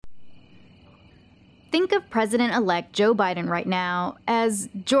Think of President-elect Joe Biden right now as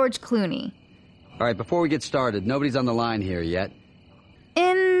George Clooney. All right, before we get started, nobody's on the line here yet.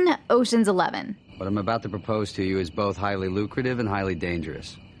 In Ocean's 11. What I'm about to propose to you is both highly lucrative and highly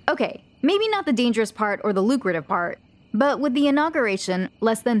dangerous. Okay, maybe not the dangerous part or the lucrative part, but with the inauguration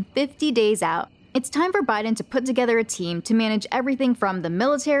less than 50 days out, it's time for Biden to put together a team to manage everything from the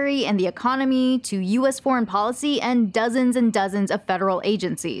military and the economy to U.S. foreign policy and dozens of federal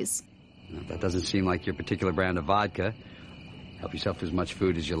agencies. Now, that doesn't seem like your particular brand of vodka. Help yourself to as much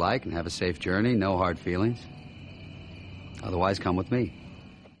food as you like and have a safe journey, no hard feelings. Otherwise, come with me.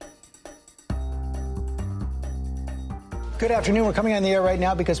 Good afternoon. We're coming on the air right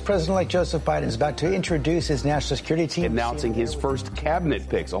now because President-elect Joseph Biden is about to introduce his national security team. Announcing his first cabinet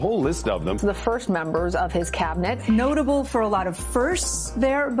picks, a whole list of them. The first members of his cabinet. Notable for a lot of firsts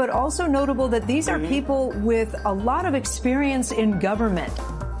there, but also notable that these are people with a lot of experience in government.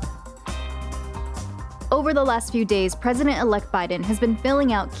 Over the last few days, President-elect Biden has been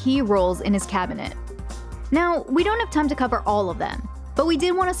filling out key roles in his cabinet. Now, we don't have time to cover all of them, but we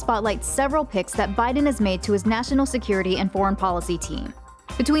did want to spotlight several picks that Biden has made to his national security and foreign policy team.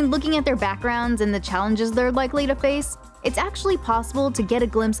 Between looking at their backgrounds and the challenges they're likely to face, it's actually possible to get a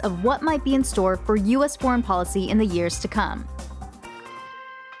glimpse of what might be in store for U.S. foreign policy in the years to come.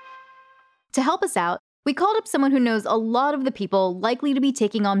 To help us out, we called up someone who knows a lot of the people likely to be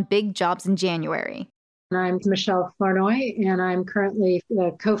taking on big jobs in January. I'm Michelle Flournoy, and I'm currently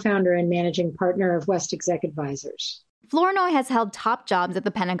the co-founder and managing partner of West Exec Advisors. Flournoy has held top jobs at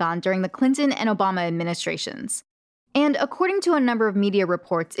the Pentagon during the Clinton and Obama administrations. And according to a number of media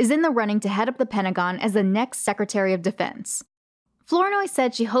reports, is in the running to head up the Pentagon as the next Secretary of Defense. Flournoy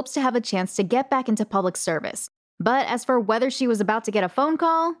said she hopes to have a chance to get back into public service. But as for whether she was about to get a phone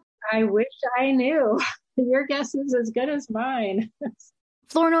call, I wish I knew. Your guess is as good as mine.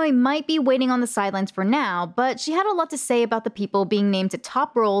 Flournoy might be waiting on the sidelines for now, but she had a lot to say about the people being named to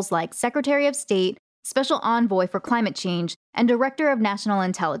top roles like Secretary of State, Special Envoy for Climate Change, and Director of National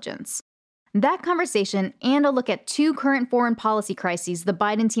Intelligence. That conversation and a look at two current foreign policy crises the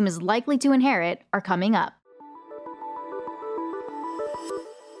Biden team is likely to inherit are coming up.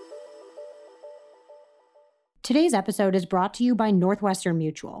 Today's episode is brought to you by Northwestern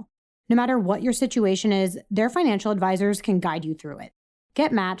Mutual. No matter what your situation is, their financial advisors can guide you through it.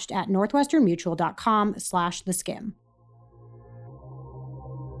 Get matched at northwesternmutual.com/theskim.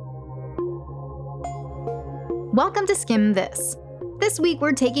 Welcome to Skim This. This week,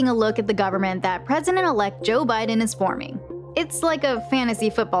 we're taking a look at the government that President-elect Joe Biden is forming. It's like a fantasy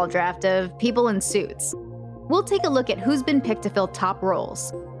football draft of people in suits. We'll take a look at who's been picked to fill top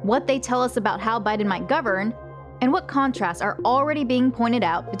roles, what they tell us about how Biden might govern, and what contrasts are already being pointed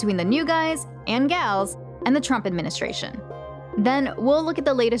out between the new guys and gals and the Trump administration. Then, we'll look at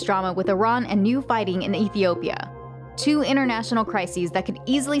the latest drama with Iran and new fighting in Ethiopia, two international crises that could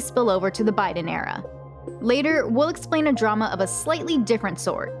easily spill over to the Biden era. Later, we'll explain a drama of a slightly different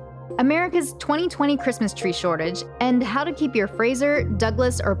sort, America's 2020 Christmas tree shortage, and how to keep your Fraser,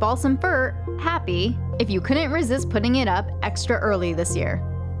 Douglas, or balsam fir happy if you couldn't resist putting it up extra early this year.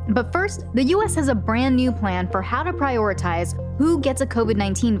 But first, the US has a brand new plan for how to prioritize who gets a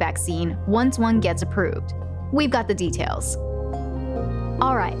COVID-19 vaccine once one gets approved. We've got the details.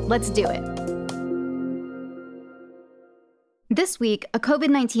 All right, let's do it. This week, a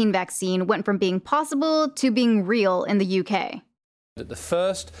COVID-19 vaccine went from being possible to being real in the UK. The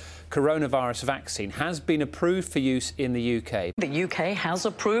first coronavirus vaccine has been approved for use in the UK. The UK has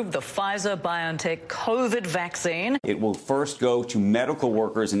approved the Pfizer-BioNTech COVID vaccine. It will first go to medical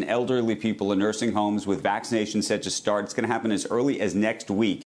workers and elderly people in nursing homes with vaccination set to start. It's going to happen as early as next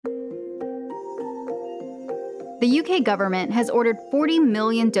week. The UK government has ordered 40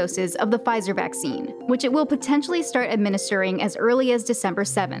 million doses of the Pfizer vaccine, which it will potentially start administering as early as December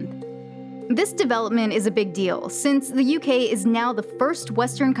 7th. This development is a big deal, since the UK is now the first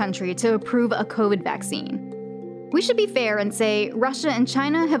Western country to approve a COVID vaccine. We should be fair and say Russia and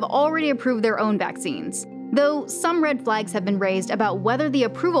China have already approved their own vaccines, though some red flags have been raised about whether the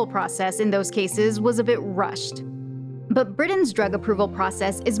approval process in those cases was a bit rushed. But Britain's drug approval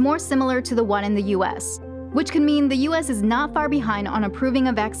process is more similar to the one in the US, which could mean the US is not far behind on approving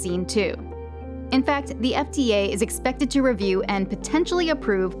a vaccine too. In fact, the FDA is expected to review and potentially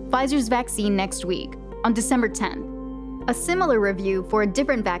approve Pfizer's vaccine next week, on December 10th. A similar review for a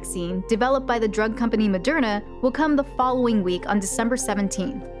different vaccine developed by the drug company Moderna will come the following week on December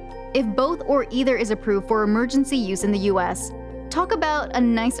 17th. If both or either is approved for emergency use in the US, talk about a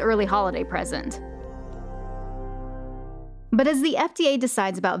nice early holiday present. But as the FDA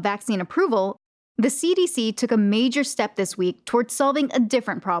decides about vaccine approval, the CDC took a major step this week towards solving a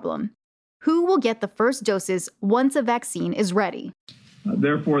different problem. who will get the first doses once a vaccine is ready.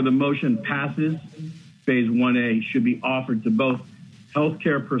 Therefore, the motion passes. Phase 1A should be offered to both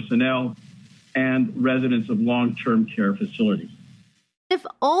healthcare personnel and residents of long-term care facilities. If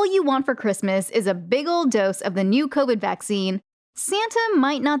all you want for Christmas is a big old dose of the new COVID vaccine, Santa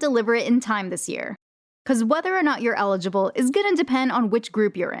might not deliver it in time this year. Because whether or not you're eligible is going to depend on which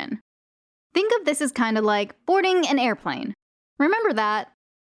group you're in. Think of this as kind of like boarding an airplane. Remember that.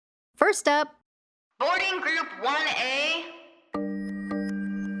 First up, boarding group 1A.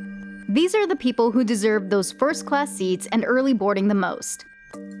 These are the people who deserve those first-class seats and early boarding the most.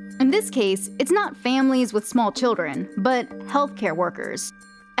 In this case, it's not families with small children, but healthcare workers.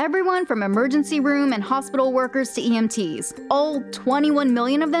 Everyone from emergency room and hospital workers to EMTs, all 21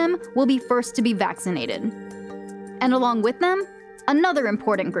 million of them, will be first to be vaccinated. And along with them, another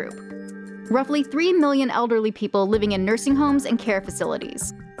important group. Roughly 3 million elderly people living in nursing homes and care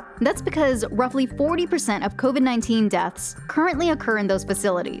facilities. That's because roughly 40% of COVID-19 deaths currently occur in those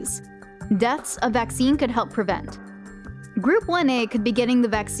facilities. Deaths a vaccine could help prevent. Group 1A could be getting the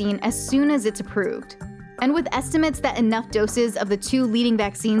vaccine as soon as it's approved. And with estimates that enough doses of the two leading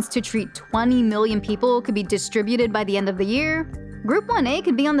vaccines to treat 20 million people could be distributed by the end of the year, Group 1A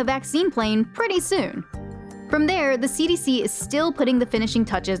could be on the vaccine plane pretty soon. From there, the CDC is still putting the finishing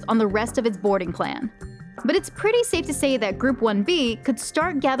touches on the rest of its boarding plan. But it's pretty safe to say that Group 1B could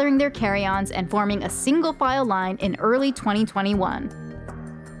start gathering their carry-ons and forming a single-file line in early 2021.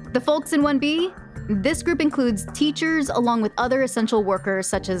 The folks in 1B? This group includes teachers along with other essential workers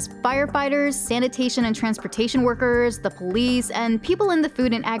such as firefighters, sanitation and transportation workers, the police, and people in the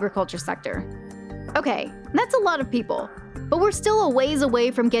food and agriculture sector. Okay, that's a lot of people, but we're still a ways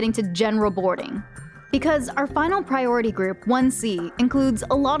away from getting to general boarding. Because our final priority group, 1C, includes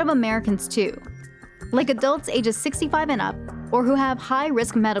a lot of Americans too, like adults ages 65 and up or who have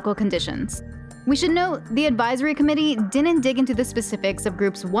high-risk medical conditions. We should note the advisory committee didn't dig into the specifics of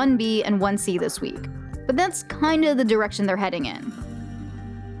groups 1B and 1C this week, but that's kind of the direction they're heading in.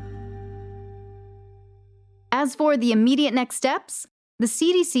 As for the immediate next steps, the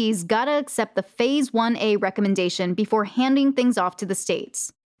CDC's gotta accept the Phase 1A recommendation before handing things off to the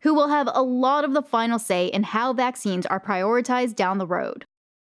states, who will have a lot of the final say in how vaccines are prioritized down the road.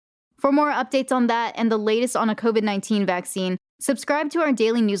 For more updates on that and the latest on a COVID-19 vaccine, subscribe to our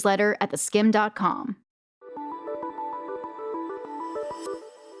daily newsletter at theskim.com.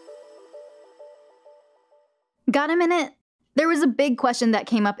 Got a minute? There was a big question that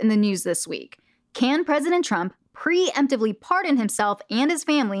came up in the news this week. Can President Trump preemptively pardon himself and his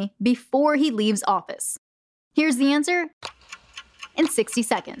family before he leaves office? Here's the answer in 60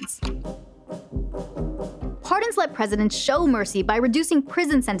 seconds. Pardons let presidents show mercy by reducing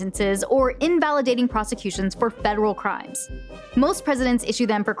prison sentences or invalidating prosecutions for federal crimes. Most presidents issue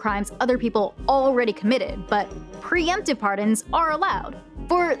them for crimes other people already committed, but preemptive pardons are allowed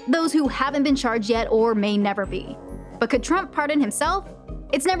for those who haven't been charged yet or may never be. But could Trump pardon himself?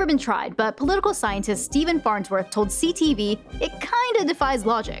 It's never been tried, but political scientist Stephen Farnsworth told CTV it kinda defies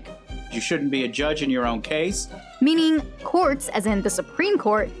logic. You shouldn't be a judge in your own case. Meaning courts, as in the Supreme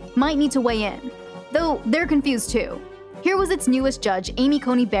Court, might need to weigh in. Though they're confused too. Here was its newest judge, Amy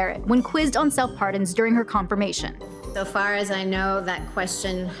Coney Barrett, when quizzed on self-pardons during her confirmation. So far as I know, that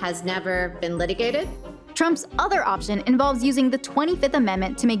question has never been litigated. Trump's other option involves using the 25th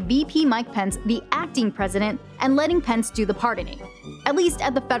Amendment to make VP Mike Pence the acting president and letting Pence do the pardoning, at least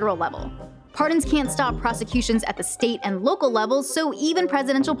at the federal level. Pardons can't stop prosecutions at the state and local levels, so even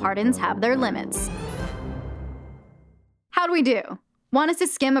presidential pardons have their limits. How'd we do? Want us to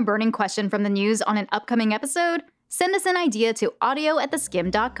skim a burning question from the news on an upcoming episode? Send us an idea to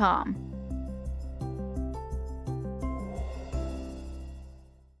audio@theskim.com.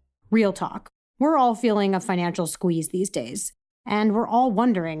 Real talk. We're all feeling a financial squeeze these days, and we're all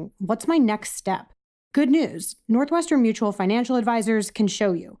wondering, what's my next step? Good news, Northwestern Mutual Financial Advisors can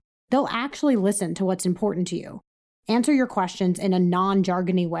show you. They'll actually listen to what's important to you, answer your questions in a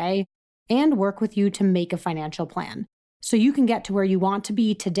non-jargony way, and work with you to make a financial plan, so you can get to where you want to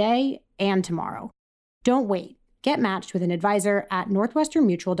be today and tomorrow. Don't wait. Get matched with an advisor at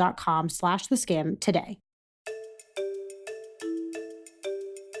northwesternmutual.com/theskim today.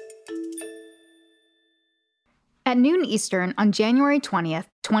 At noon Eastern on January 20th,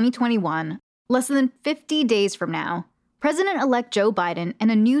 2021, less than 50 days from now, President-elect Joe Biden and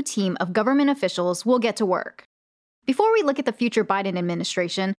a new team of government officials will get to work. Before we look at the future Biden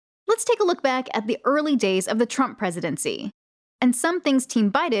administration, let's take a look back at the early days of the Trump presidency, and some things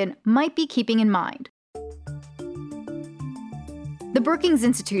Team Biden might be keeping in mind. The Brookings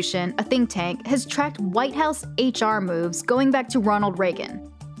Institution, a think tank, has tracked White House HR moves going back to Ronald Reagan.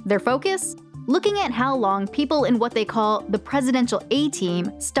 Their focus? Looking at how long people in what they call the presidential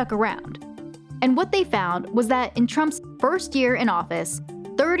A-team stuck around. And what they found was that in Trump's first year in office,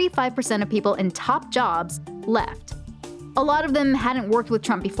 35% of people in top jobs left. A lot of them hadn't worked with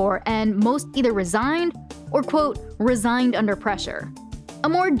Trump before, and most either resigned or, quote, resigned under pressure. A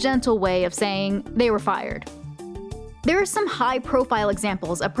more gentle way of saying they were fired. There are some high-profile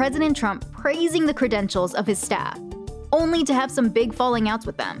examples of President Trump praising the credentials of his staff, only to have some big falling outs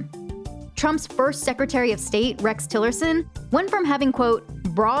with them. Trump's first Secretary of State, Rex Tillerson, went from having, quote,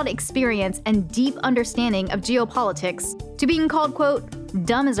 broad experience and deep understanding of geopolitics to being called, quote,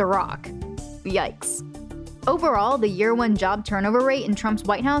 dumb as a rock. Yikes. Overall, the year one job turnover rate in Trump's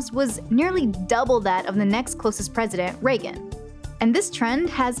White House was nearly double that of the next closest president, Reagan. And this trend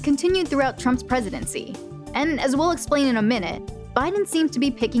has continued throughout Trump's presidency. And as we'll explain in a minute, Biden seems to be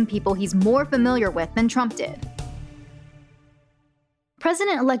picking people he's more familiar with than Trump did.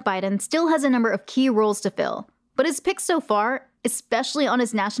 President-elect Biden still has a number of key roles to fill, but his picks so far, especially on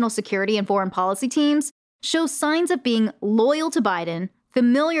his national security and foreign policy teams, show signs of being loyal to Biden,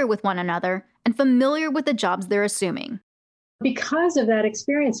 familiar with one another, and familiar with the jobs they're assuming. Because of that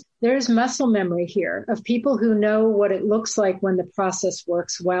experience, there's muscle memory here of people who know what it looks like when the process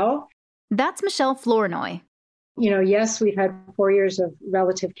works well. That's Michelle Flournoy. Yes, we've had 4 years of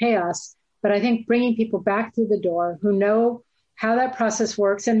relative chaos, but I think bringing people back through the door who know how that process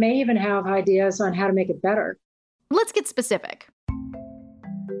works and may even have ideas on how to make it better. Let's get specific.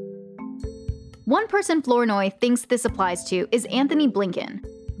 One person Flournoy thinks this applies to is Anthony Blinken,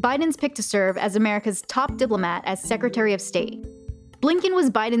 Biden's pick to serve as America's top diplomat as Secretary of State. Blinken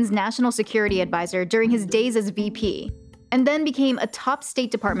was Biden's national security advisor during his days as VP, and then became a top State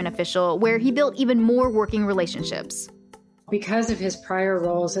Department official where he built even more working relationships. Because of his prior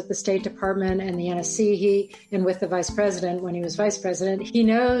roles at the State Department and the NSC, and with the vice president when he was vice president, he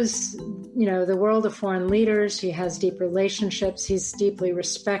knows, the world of foreign leaders. He has deep relationships. He's deeply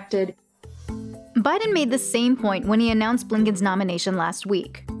respected. Biden made the same point when he announced Blinken's nomination last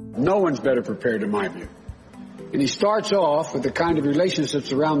week. No one's better prepared, in my view. And he starts off with the kind of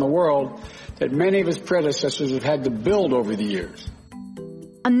relationships around the world that many of his predecessors have had to build over the years.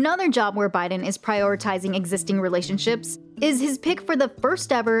 Another job where Biden is prioritizing existing relationships is his pick for the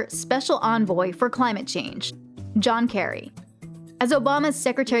first ever special envoy for climate change, John Kerry. As Obama's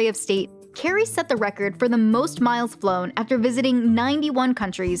Secretary of State, Kerry set the record for the most miles flown after visiting 91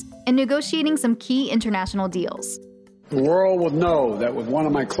 countries and negotiating some key international deals. The world will know that with one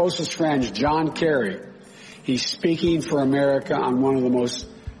of my closest friends, John Kerry, he's speaking for America on one of the most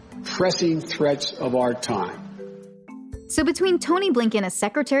pressing threats of our time. So between Tony Blinken as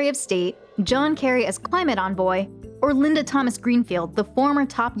Secretary of State, John Kerry as climate envoy, or Linda Thomas-Greenfield, the former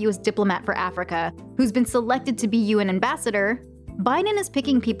top U.S. diplomat for Africa, who's been selected to be UN ambassador, Biden is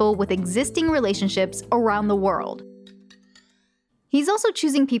picking people with existing relationships around the world. He's also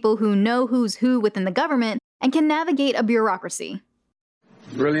choosing people who know who's who within the government and can navigate a bureaucracy.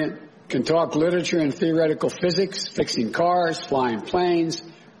 Brilliant. Can talk literature and theoretical physics, fixing cars, flying planes,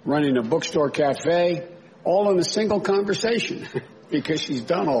 running a bookstore cafe, all in a single conversation, because she's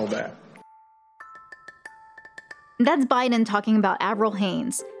done all that. That's Biden talking about Avril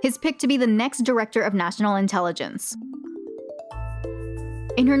Haines, his pick to be the next director of national intelligence.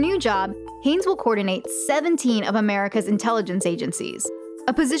 In her new job, Haines will coordinate 17 of America's intelligence agencies,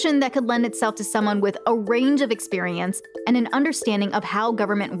 a position that could lend itself to someone with a range of experience and an understanding of how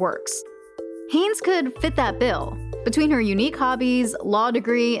government works. Haines could fit that bill, between her unique hobbies, law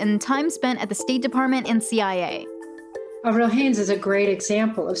degree, and time spent at the State Department and CIA. Avril Haines is a great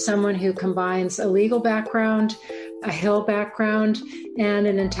example of someone who combines a legal background, a Hill background, and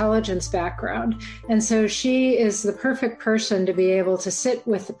an intelligence background. And so she is the perfect person to be able to sit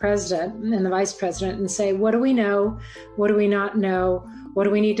with the president and the vice president and say, what do we know? What do we not know? What do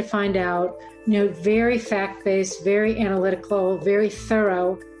we need to find out? Very fact-based, very analytical, very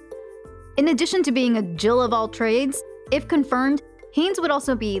thorough. In addition to being a Jill of all trades, if confirmed, Haines would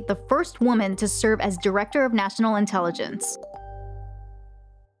also be the first woman to serve as Director of National Intelligence.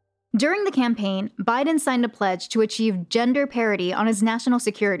 During the campaign, Biden signed a pledge to achieve gender parity on his national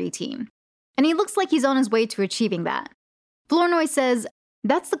security team, and he looks like he's on his way to achieving that. Flournoy says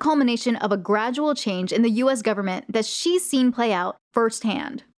that's the culmination of a gradual change in the U.S. government that she's seen play out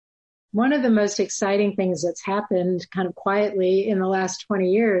firsthand. One of the most exciting things that's happened kind of quietly in the last 20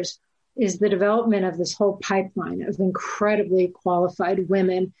 years is the development of this whole pipeline of incredibly qualified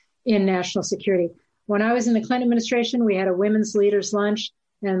women in national security. When I was in the Clinton administration, we had a women's leaders lunch,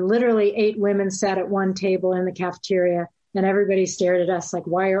 and literally 8 women sat at one table in the cafeteria, and everybody stared at us like,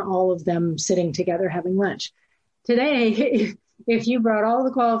 why are all of them sitting together having lunch? Today, if you brought all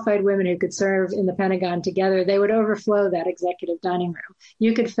the qualified women who could serve in the Pentagon together, they would overflow that executive dining room.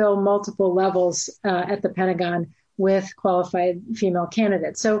 You could fill multiple levels at the Pentagon with qualified female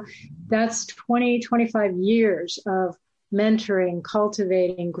candidates. So that's 20, 25 years of mentoring,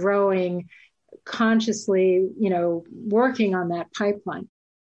 cultivating, growing, consciously, working on that pipeline.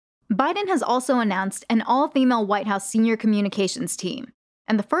 Biden has also announced an all-female White House senior communications team,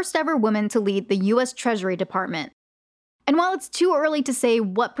 and the first ever woman to lead the U.S. Treasury Department. And while it's too early to say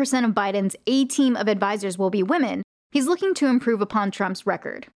what % of Biden's A-team of advisors will be women, he's looking to improve upon Trump's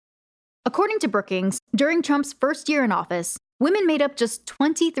record. According to Brookings, during Trump's first year in office, women made up just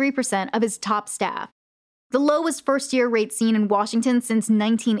 23% of his top staff, the lowest first-year rate seen in Washington since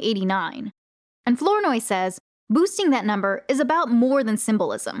 1989. And Flournoy says boosting that number is about more than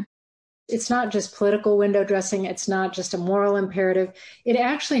symbolism. It's not just political window dressing. It's not just a moral imperative. It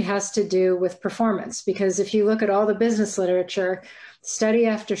actually has to do with performance, because if you look at all the business literature, study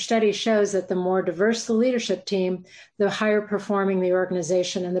after study shows that the more diverse the leadership team, the higher performing the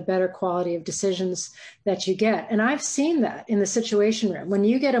organization and the better quality of decisions that you get. And I've seen that in the Situation Room. When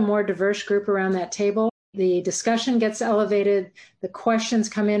you get a more diverse group around that table, the discussion gets elevated, the questions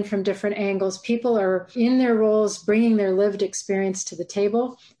come in from different angles, people are in their roles, bringing their lived experience to the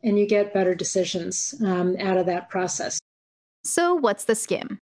table, and you get better decisions out of that process. So what's the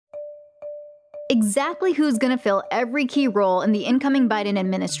skim? Exactly who's going to fill every key role in the incoming Biden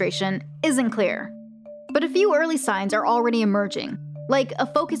administration isn't clear. But a few early signs are already emerging, like a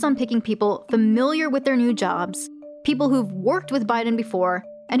focus on picking people familiar with their new jobs, people who've worked with Biden before,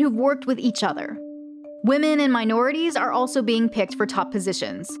 and who've worked with each other. Women and minorities are also being picked for top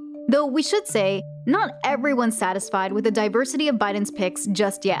positions. Though we should say, not everyone's satisfied with the diversity of Biden's picks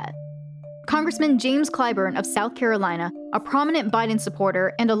just yet. Congressman James Clyburn of South Carolina, a prominent Biden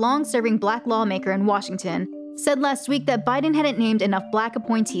supporter and a long-serving Black lawmaker in Washington, said last week that Biden hadn't named enough Black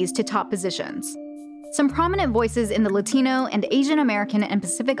appointees to top positions. Some prominent voices in the Latino and Asian American and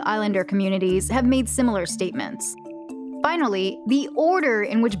Pacific Islander communities have made similar statements. Finally, the order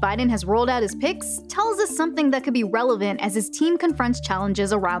in which Biden has rolled out his picks tells us something that could be relevant as his team confronts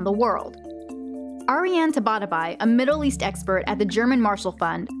challenges around the world. Ariane Tabatabai, a Middle East expert at the German Marshall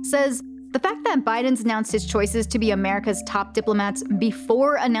Fund, says the fact that Biden's announced his choices to be America's top diplomats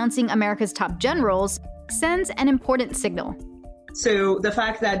before announcing America's top generals sends an important signal. So the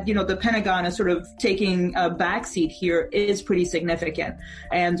fact that, the Pentagon is sort of taking a backseat here is pretty significant.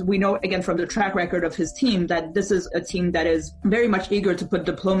 And we know, again, from the track record of his team, that this is a team that is very much eager to put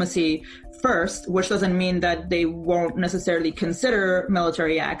diplomacy first, which doesn't mean that they won't necessarily consider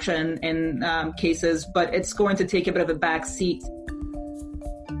military action in cases, but it's going to take a bit of a backseat.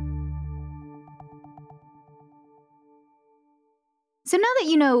 So now that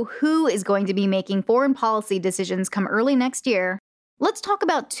you know who is going to be making foreign policy decisions come early next year, let's talk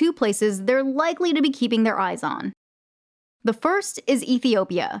about two places they're likely to be keeping their eyes on. The first is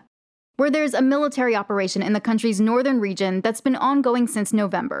Ethiopia, where there's a military operation in the country's northern region that's been ongoing since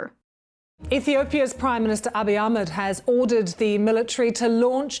November. Ethiopia's Prime Minister Abiy Ahmed has ordered the military to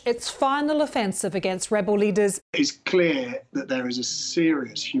launch its final offensive against rebel leaders. It's clear that there is a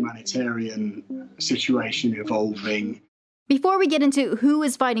serious humanitarian situation evolving. Before we get into who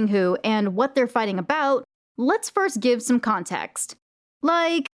is fighting who and what they're fighting about, let's first give some context.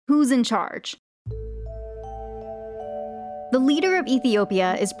 Like, who's in charge? The leader of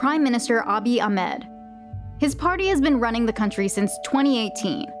Ethiopia is Prime Minister Abiy Ahmed. His party has been running the country since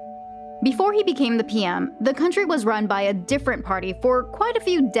 2018. Before he became the PM, the country was run by a different party for quite a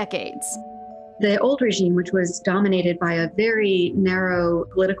few decades. The old regime, which was dominated by a very narrow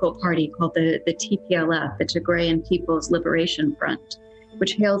political party called the TPLF, the Tigrayan People's Liberation Front,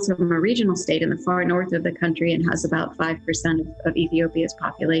 which hails from a regional state in the far north of the country and has about 5% of Ethiopia's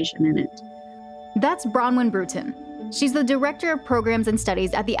population in it. That's Bronwyn Bruton. She's the Director of Programs and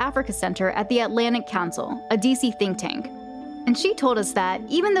Studies at the Africa Center at the Atlantic Council, a DC think tank. And she told us that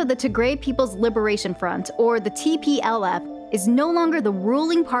even though the Tigray People's Liberation Front, or the TPLF, is no longer the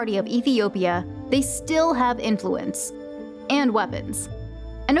ruling party of Ethiopia, they still have influence and weapons.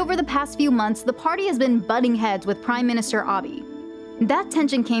 And over the past few months, the party has been butting heads with Prime Minister Abiy. That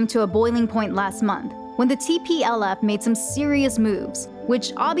tension came to a boiling point last month when the TPLF made some serious moves,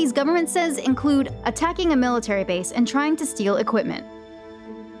 which Abiy's government says include attacking a military base and trying to steal equipment.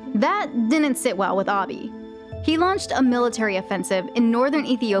 That didn't sit well with Abiy. He launched a military offensive in northern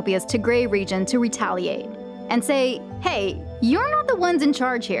Ethiopia's Tigray region to retaliate and say, hey, you're not the ones in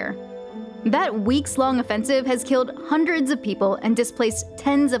charge here. That weeks-long offensive has killed hundreds of people and displaced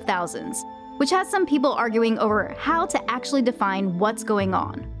tens of thousands, which has some people arguing over how to actually define what's going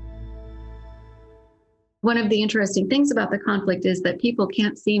on. One of the interesting things about the conflict is that people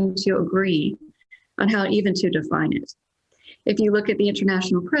can't seem to agree on how even to define it. If you look at the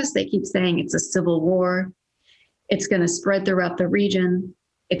international press, they keep saying it's a civil war. It's going to spread throughout the region.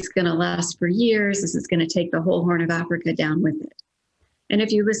 It's going to last for years. This is going to take the whole Horn of Africa down with it. And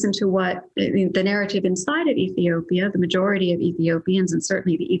if you listen to what the narrative inside of Ethiopia, the majority of Ethiopians and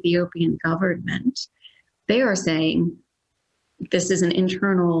certainly the Ethiopian government, they are saying this is an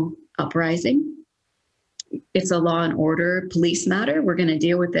internal uprising. It's a law and order police matter. We're going to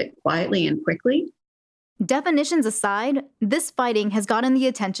deal with it quietly and quickly. Definitions aside, this fighting has gotten the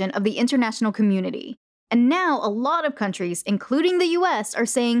attention of the international community. And now a lot of countries, including the US, are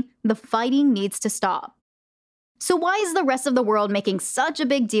saying the fighting needs to stop. So why is the rest of the world making such a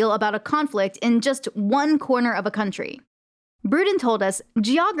big deal about a conflict in just one corner of a country? Bruden told us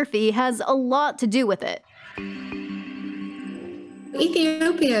geography has a lot to do with it.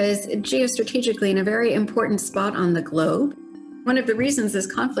 Ethiopia is geostrategically in a very important spot on the globe. One of the reasons this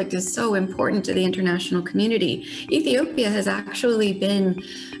conflict is so important to the international community, Ethiopia has actually been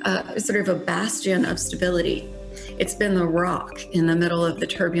sort of a bastion of stability. It's been the rock in the middle of the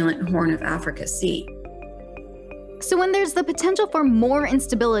turbulent Horn of Africa Sea. So when there's the potential for more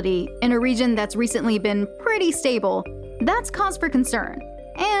instability in a region that's recently been pretty stable, that's cause for concern,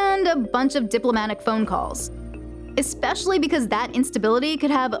 and a bunch of diplomatic phone calls. Especially because that instability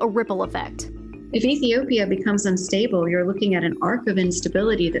could have a ripple effect. If Ethiopia becomes unstable, you're looking at an arc of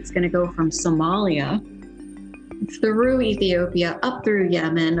instability that's going to go from Somalia through Ethiopia, up through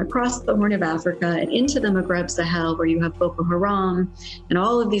Yemen, across the Horn of Africa, and into the Maghreb Sahel, where you have Boko Haram and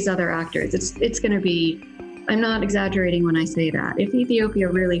all of these other actors. It's going to be, I'm not exaggerating when I say that. If Ethiopia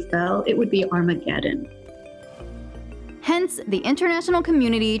really fell, it would be Armageddon. Hence, the international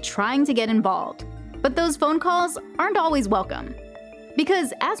community trying to get involved. But those phone calls aren't always welcome.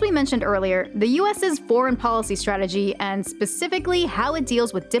 Because, as we mentioned earlier, the US's foreign policy strategy, and specifically how it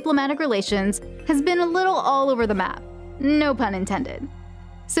deals with diplomatic relations, has been a little all over the map. No pun intended.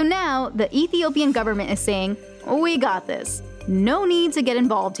 So now, the Ethiopian government is saying, we got this. No need to get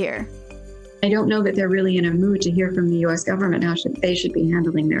involved here. I don't know that they're really in a mood to hear from the US government how they should be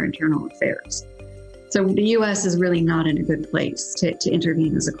handling their internal affairs. So the US is really not in a good place to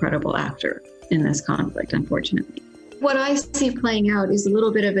intervene as a credible actor in this conflict, unfortunately. What I see playing out is a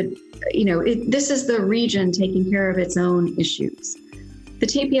little bit of this is the region taking care of its own issues. The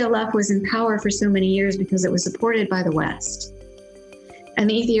TPLF was in power for so many years because it was supported by the West. And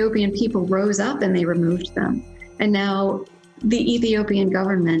the Ethiopian people rose up and they removed them. And now the Ethiopian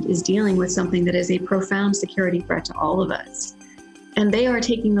government is dealing with something that is a profound security threat to all of us. And they are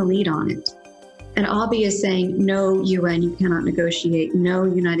taking the lead on it. And Abiy is saying, no, UN, you cannot negotiate. No,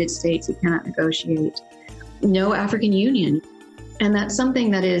 United States, you cannot negotiate. No, African Union. And that's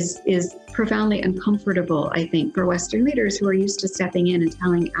something that is profoundly uncomfortable, I think, for Western leaders who are used to stepping in and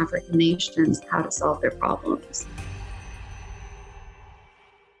telling African nations how to solve their problems.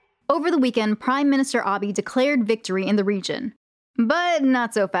 Over the weekend, Prime Minister Abiy declared victory in the region. But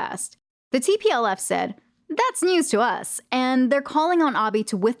not so fast. The TPLF said, that's news to us, and they're calling on Abiy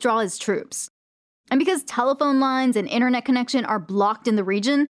to withdraw his troops. And because telephone lines and internet connection are blocked in the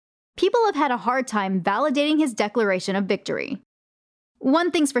region, people have had a hard time validating his declaration of victory. One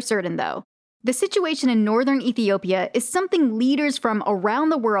thing's for certain, though. The situation in northern Ethiopia is something leaders from around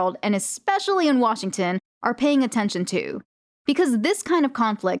the world, and especially in Washington, are paying attention to. Because this kind of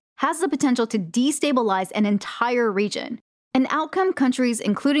conflict has the potential to destabilize an entire region, an outcome countries,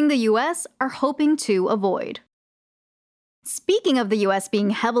 including the US, are hoping to avoid. Speaking of the US being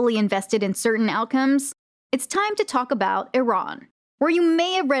heavily invested in certain outcomes, it's time to talk about Iran, where you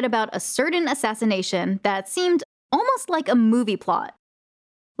may have read about a certain assassination that seemed almost like a movie plot.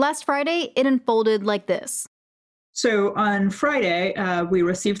 Last Friday, it unfolded like this. So on Friday, we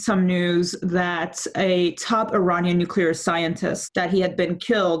received some news that a top Iranian nuclear scientist, that he had been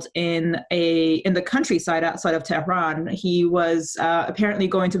killed in the countryside outside of Tehran. He was apparently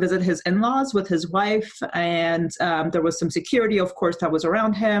going to visit his in-laws with his wife, and there was some security, of course, that was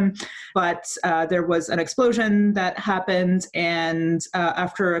around him. But there was an explosion that happened, and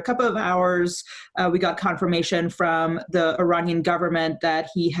after a couple of hours, we got confirmation from the Iranian government that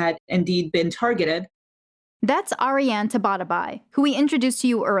he had indeed been targeted. That's Ariane Tabatabai, who we introduced to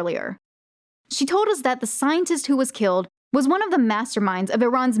you earlier. She told us that the scientist who was killed was one of the masterminds of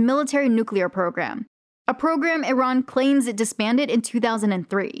Iran's military nuclear program, a program Iran claims it disbanded in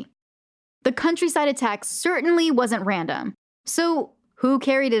 2003. The countryside attack certainly wasn't random. So, who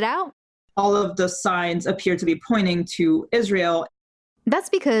carried it out? All of the signs appear to be pointing to Israel. That's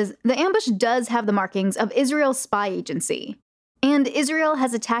because the ambush does have the markings of Israel's spy agency. And Israel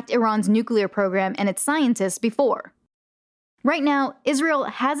has attacked Iran's nuclear program and its scientists before. Right now, Israel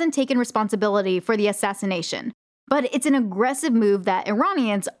hasn't taken responsibility for the assassination, but it's an aggressive move that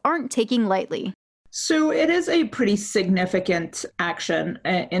Iranians aren't taking lightly. So it is a pretty significant action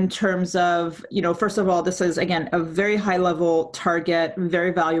in terms of, first of all, this is, again, a very high-level target,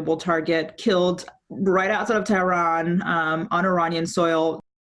 very valuable target, killed right outside of Tehran on Iranian soil.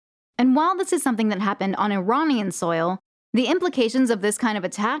 And while this is something that happened on Iranian soil, the implications of this kind of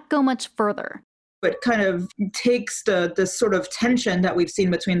attack go much further. It kind of takes the sort of tension that we've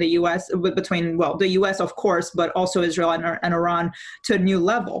seen between the U.S., the U.S., of course, but also Israel and Iran to a new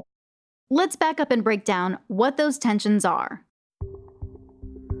level. Let's back up and break down what those tensions are.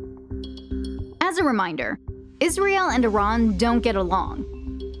 As a reminder, Israel and Iran don't get along.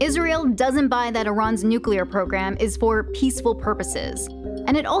 Israel doesn't buy that Iran's nuclear program is for peaceful purposes,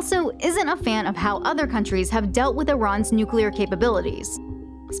 and it also isn't a fan of how other countries have dealt with Iran's nuclear capabilities.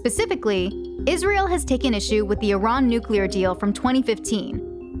 Specifically, Israel has taken issue with the Iran nuclear deal from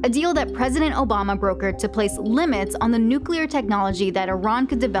 2015, a deal that President Obama brokered to place limits on the nuclear technology that Iran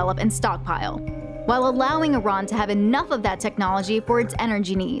could develop and stockpile, while allowing Iran to have enough of that technology for its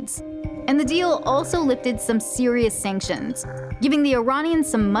energy needs. And the deal also lifted some serious sanctions, giving the Iranians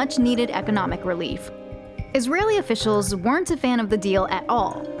some much-needed economic relief. Israeli officials weren't a fan of the deal at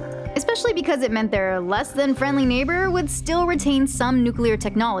all, especially because it meant their less-than-friendly neighbor would still retain some nuclear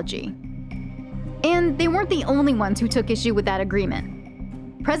technology. And they weren't the only ones who took issue with that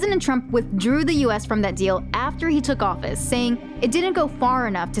agreement. President Trump withdrew the US from that deal after he took office, saying it didn't go far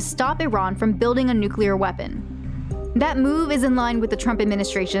enough to stop Iran from building a nuclear weapon. That move is in line with the Trump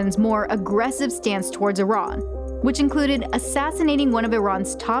administration's more aggressive stance towards Iran, which included assassinating one of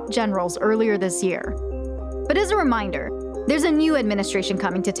Iran's top generals earlier this year. But as a reminder, there's a new administration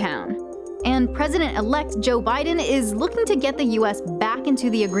coming to town, and President-elect Joe Biden is looking to get the US back into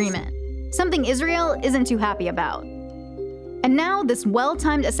the agreement, something Israel isn't too happy about. And now this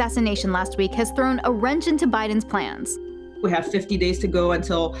well-timed assassination last week has thrown a wrench into Biden's plans. We have 50 days to go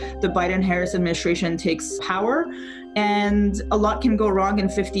until the Biden-Harris administration takes power, and a lot can go wrong in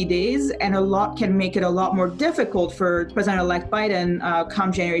 50 days, and a lot can make it a lot more difficult for President-elect Biden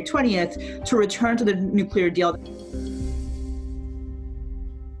come January 20th to return to the nuclear deal.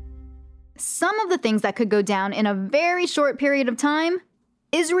 Some of the things that could go down in a very short period of time: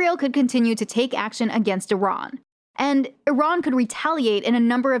 Israel could continue to take action against Iran, and Iran could retaliate in a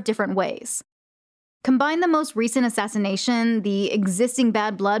number of different ways. Combine the most recent assassination, the existing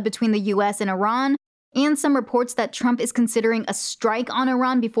bad blood between the US and Iran, and some reports that Trump is considering a strike on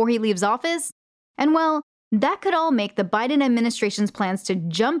Iran before he leaves office, and well, that could all make the Biden administration's plans to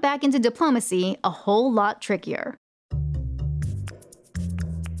jump back into diplomacy a whole lot trickier.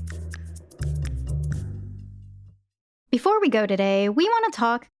 Before we go today, we want to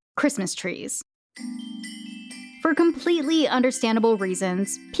talk Christmas trees. For completely understandable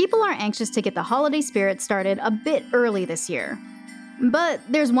reasons, people are anxious to get the holiday spirit started a bit early this year. But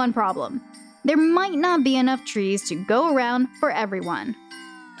there's one problem. There might not be enough trees to go around for everyone.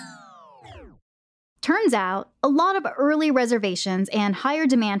 Turns out, a lot of early reservations and higher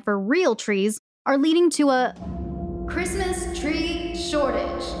demand for real trees are leading to a Christmas tree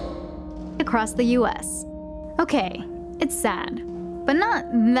shortage across the US. Okay, it's sad, but not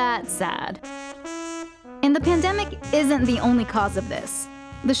that sad. And the pandemic isn't the only cause of this.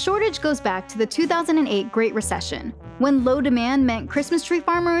 The shortage goes back to the 2008 Great Recession, when low demand meant Christmas tree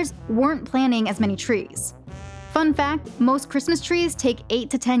farmers weren't planting as many trees. Fun fact, most Christmas trees take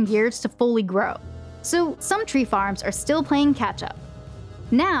 8 to 10 years to fully grow, so some tree farms are still playing catch-up.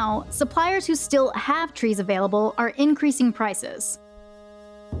 Now, suppliers who still have trees available are increasing prices.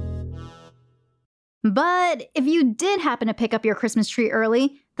 But if you did happen to pick up your Christmas tree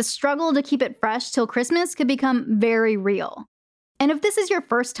early, the struggle to keep it fresh till Christmas could become very real. And if this is your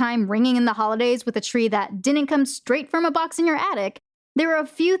first time ringing in the holidays with a tree that didn't come straight from a box in your attic, there are a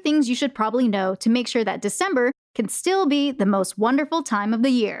few things you should probably know to make sure that December can still be the most wonderful time of the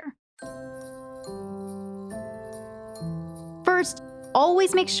year. First,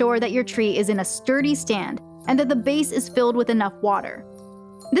 always make sure that your tree is in a sturdy stand and that the base is filled with enough water.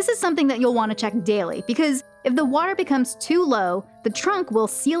 This is something that you'll want to check daily because if the water becomes too low, the trunk will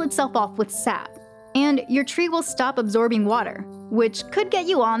seal itself off with sap, and your tree will stop absorbing water, which could get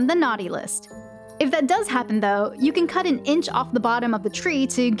you on the naughty list. If that does happen though, you can cut 1 inch off the bottom of the tree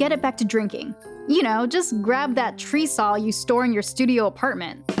to get it back to drinking. You know, just grab that tree saw you store in your studio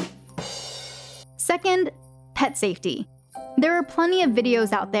apartment. Second, pet safety. There are plenty of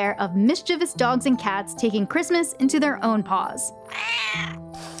videos out there of mischievous dogs and cats taking Christmas into their own paws.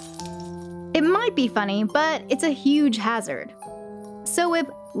 It might be funny, but it's a huge hazard. So if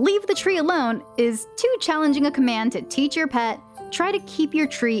leave the tree alone is too challenging a command to teach your pet, try to keep your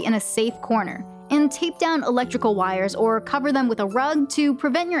tree in a safe corner and tape down electrical wires or cover them with a rug to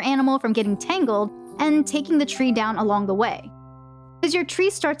prevent your animal from getting tangled and taking the tree down along the way. As your tree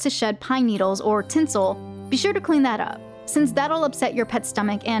starts to shed pine needles or tinsel, be sure to clean that up, since that'll upset your pet's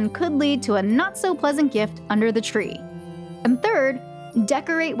stomach and could lead to a not-so-pleasant gift under the tree. And third,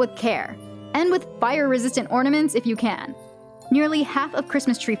 decorate with care, and with fire-resistant ornaments if you can. Nearly half of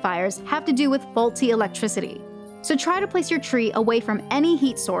Christmas tree fires have to do with faulty electricity. So try to place your tree away from any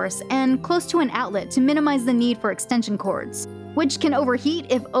heat source and close to an outlet to minimize the need for extension cords, which can overheat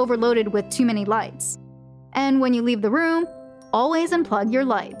if overloaded with too many lights. And when you leave the room, always unplug your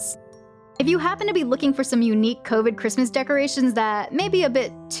lights. If you happen to be looking for some unique COVID Christmas decorations that may be a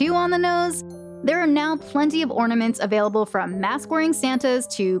bit too on the nose, there are now plenty of ornaments available from mask-wearing Santas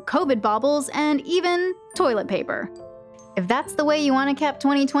to COVID baubles and even toilet paper. If that's the way you want to cap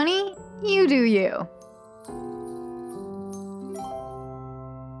 2020, you do you.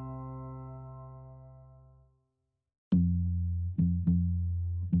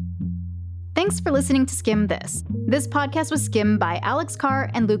 Thanks for listening to Skim This. This podcast was skimmed by Alex Carr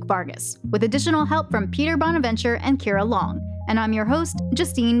and Luke Vargas, with additional help from Peter Bonaventure and Kira Long. And I'm your host,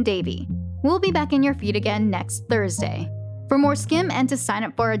 Justine Davey. We'll be back in your feed again next Thursday. For more Skim and to sign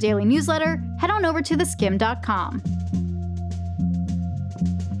up for our daily newsletter, head on over to theskim.com.